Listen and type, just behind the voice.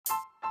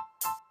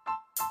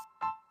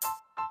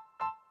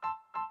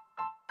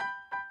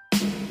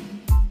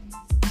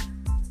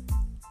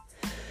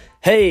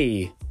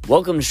Hey,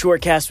 welcome to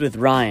Shortcast with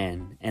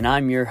Ryan, and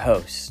I'm your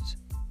host.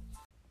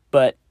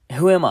 But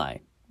who am I?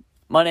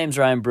 My name's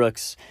Ryan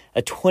Brooks,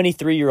 a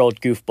 23-year-old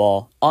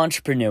goofball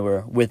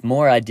entrepreneur with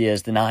more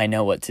ideas than I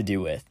know what to do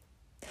with.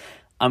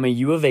 I'm a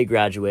U of A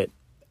graduate,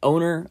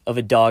 owner of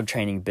a dog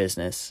training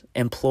business,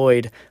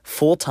 employed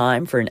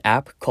full-time for an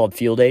app called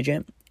Field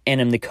Agent, and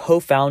am the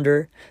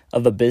co-founder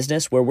of a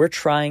business where we're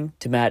trying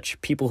to match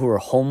people who are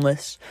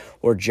homeless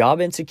or job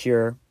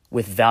insecure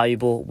with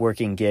valuable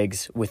working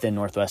gigs within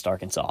Northwest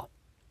Arkansas.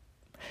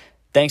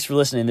 Thanks for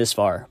listening this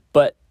far,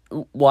 but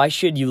why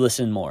should you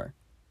listen more?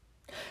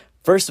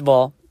 First of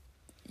all,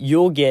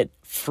 you'll get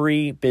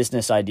free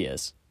business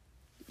ideas.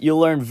 You'll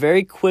learn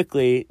very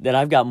quickly that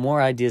I've got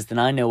more ideas than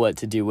I know what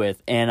to do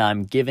with, and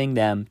I'm giving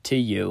them to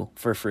you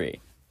for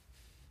free.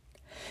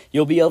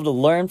 You'll be able to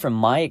learn from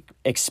my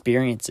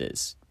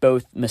experiences,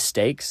 both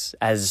mistakes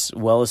as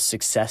well as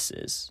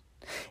successes.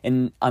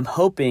 And I'm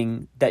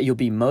hoping that you'll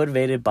be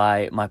motivated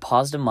by my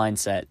positive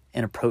mindset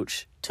and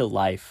approach to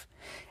life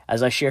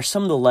as I share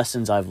some of the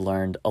lessons I've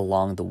learned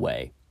along the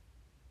way.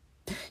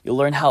 You'll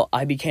learn how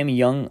I became a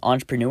young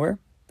entrepreneur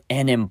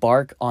and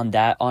embark on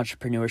that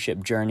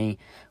entrepreneurship journey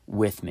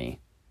with me.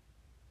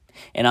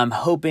 And I'm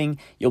hoping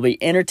you'll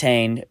be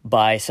entertained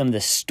by some of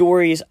the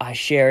stories I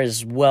share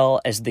as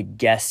well as the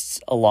guests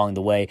along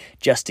the way,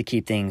 just to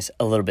keep things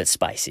a little bit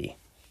spicy.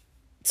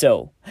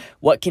 So,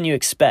 what can you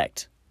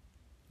expect?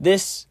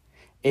 This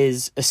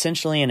is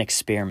essentially an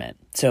experiment,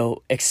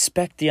 so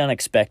expect the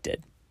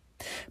unexpected.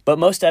 But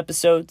most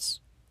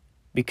episodes,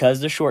 because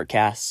they're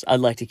shortcasts,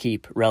 I'd like to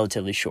keep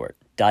relatively short,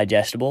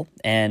 digestible,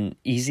 and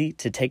easy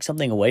to take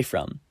something away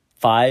from.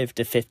 5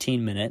 to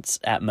 15 minutes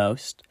at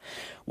most,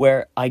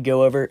 where I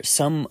go over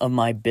some of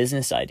my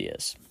business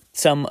ideas,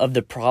 some of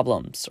the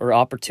problems or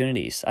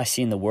opportunities I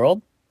see in the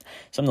world,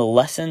 some of the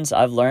lessons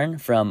I've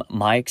learned from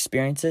my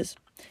experiences,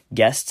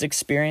 guests'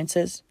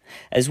 experiences,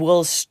 as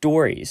well as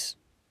stories,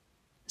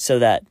 so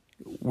that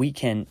we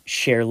can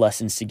share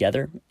lessons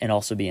together and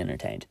also be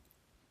entertained.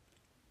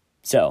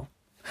 So,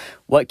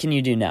 what can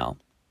you do now?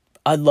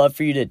 I'd love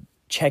for you to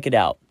check it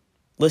out.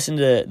 Listen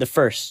to the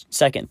first,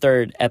 second,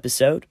 third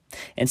episode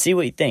and see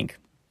what you think.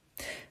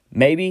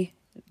 Maybe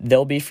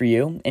they'll be for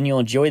you and you'll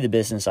enjoy the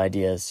business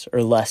ideas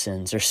or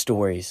lessons or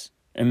stories.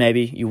 And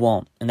maybe you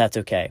won't, and that's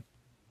okay.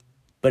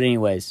 But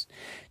anyways,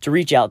 to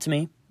reach out to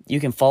me,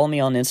 you can follow me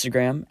on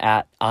Instagram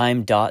at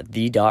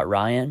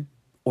I'm.the.Ryan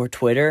or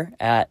Twitter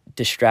at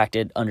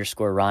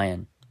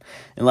distracted_Ryan.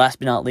 And last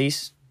but not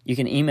least, you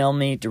can email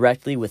me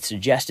directly with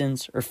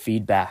suggestions or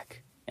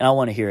feedback. And I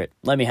want to hear it.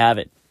 Let me have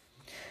it.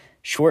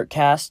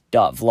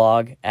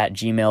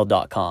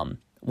 shortcast.vlog@gmail.com.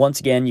 Once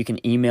again, you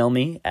can email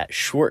me at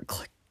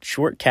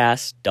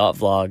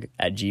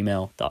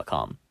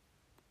shortcast.vlog@gmail.com.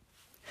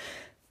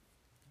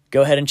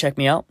 Go ahead and check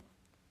me out.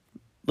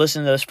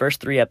 Listen to those first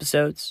 3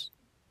 episodes.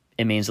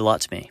 It means a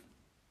lot to me.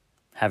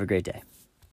 Have a great day.